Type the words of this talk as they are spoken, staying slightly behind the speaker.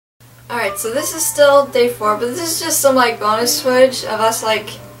Alright, so this is still day 4, but this is just some like bonus footage of us like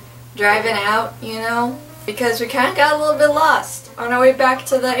driving out, you know, because we kind of got a little bit lost on our way back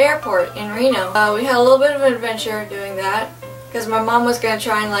to the airport in Reno. We had a little bit of an adventure doing that because my mom was going to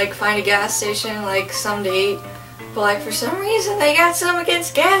try and like find a gas station, like some to eat, but like for some reason they got some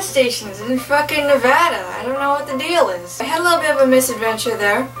against gas stations in fucking Nevada. I don't know what the deal is. I had a little bit of a misadventure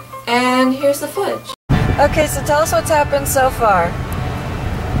there, and here's the footage. Okay, so tell us what's happened so far.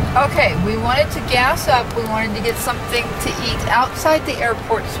 Okay, we wanted to gas up. We wanted to get something to eat outside the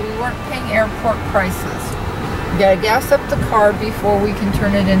airport so we weren't paying airport prices. We gotta gas up the car before we can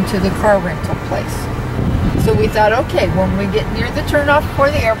turn it into the car rental place. So we thought, okay, when we get near the turnoff for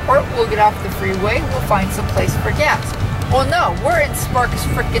the airport, we'll get off the freeway, we'll find some place for gas. Well, no, we're in Sparks,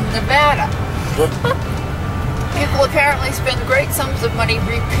 frickin' Nevada. People apparently spend great sums of money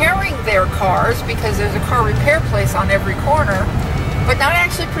repairing their cars because there's a car repair place on every corner, but not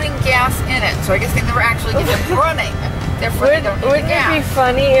actually putting gas in it. So I guess they never actually get them running. Therefore, they don't need the gas. Wouldn't it be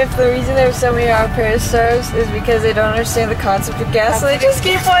funny if the reason there's so many repair stores is because they don't understand the concept of gas, so they just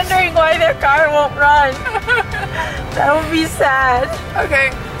keep wondering why their car won't run? That would be sad.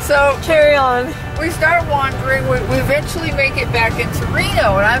 Okay, so carry on. We start wandering. We eventually make it back into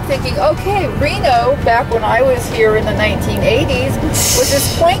Reno, and I'm thinking, okay, Reno, back when I was here in the 1980s, was this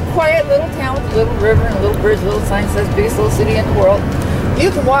quaint, quiet little town with a little river and a little bridge, a little sign that says biggest little city in the world. You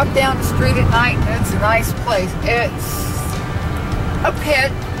can walk down the street at night, and it's a nice place. It's a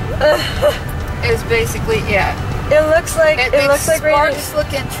pit. Is basically it. It looks like Sparks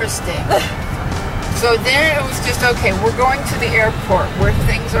look interesting. So then it was just, okay, we're going to the airport where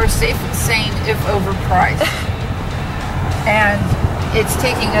things are safe and sane if overpriced. And it's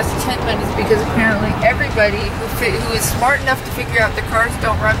taking us 10 minutes because apparently everybody who is smart enough to figure out the cars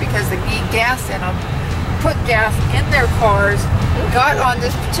don't run because they need gas in them, put gas in their cars, got on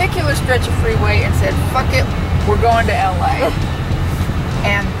this particular stretch of freeway and said, fuck it, we're going to LA.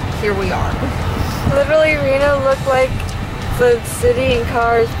 And here we are. Literally, Reno looked like the city in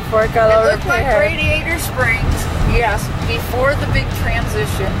cars before it got all repaired. It looked like Radiator Springs, yes, before the big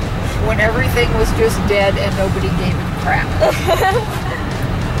transition, when everything was just dead and nobody gave a crap.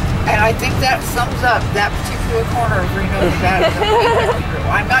 And I think that sums up that particular corner of Reno, Nevada that we went through.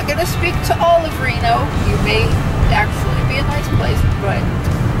 I'm not going to speak to all of Reno. You may actually be a nice place, but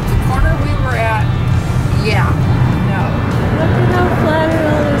the corner we were at, yeah, no. Look at how flat it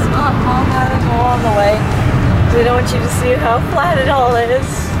all is. Mom had to go all the way. They don't want you to see how flat it all is.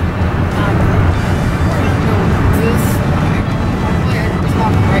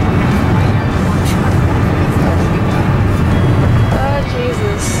 Oh,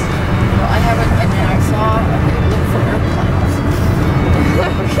 Jesus. Well, I haven't, and then I saw, okay, look for airplanes.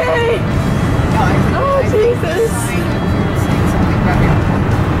 Okay. No, oh, Jesus. Saying something about airplanes.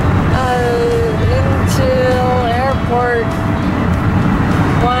 Into airport.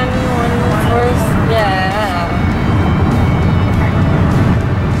 One first, yeah.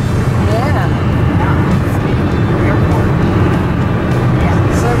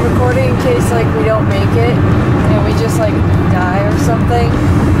 In case like we don't make it and we just like die or something,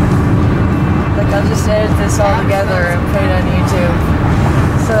 like I'll just edit this all together and put it on YouTube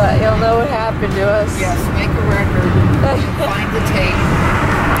so that you'll know what happened to us. Yes, make a record, find the tape.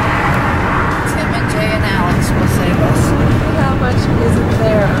 Tim and Jay and Alex will save us. How much isn't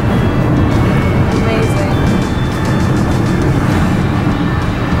there? Amazing.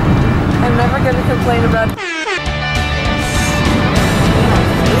 I'm never gonna complain about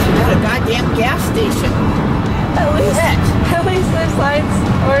a goddamn gas station. At least their signs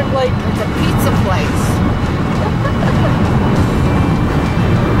aren't like it's a pizza place.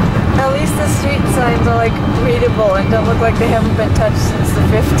 At least the street signs are like readable and don't look like they haven't been touched since the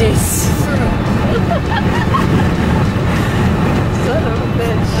 50s. Son of a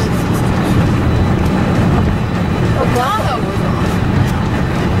bitch. Tahoe was on.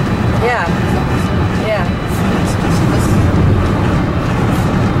 Yeah. Yeah.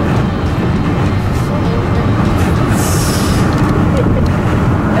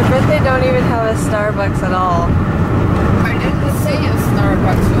 I bet they don't even have a Starbucks at all. I didn't see a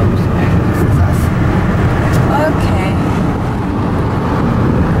Starbucks. Okay.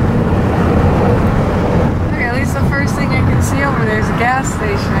 Okay, at least the first thing I can see over there is a gas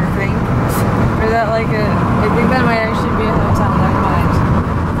station, I think. Or that like I think that might actually be a hotel, never mind.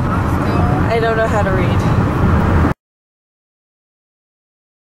 I don't know how to read.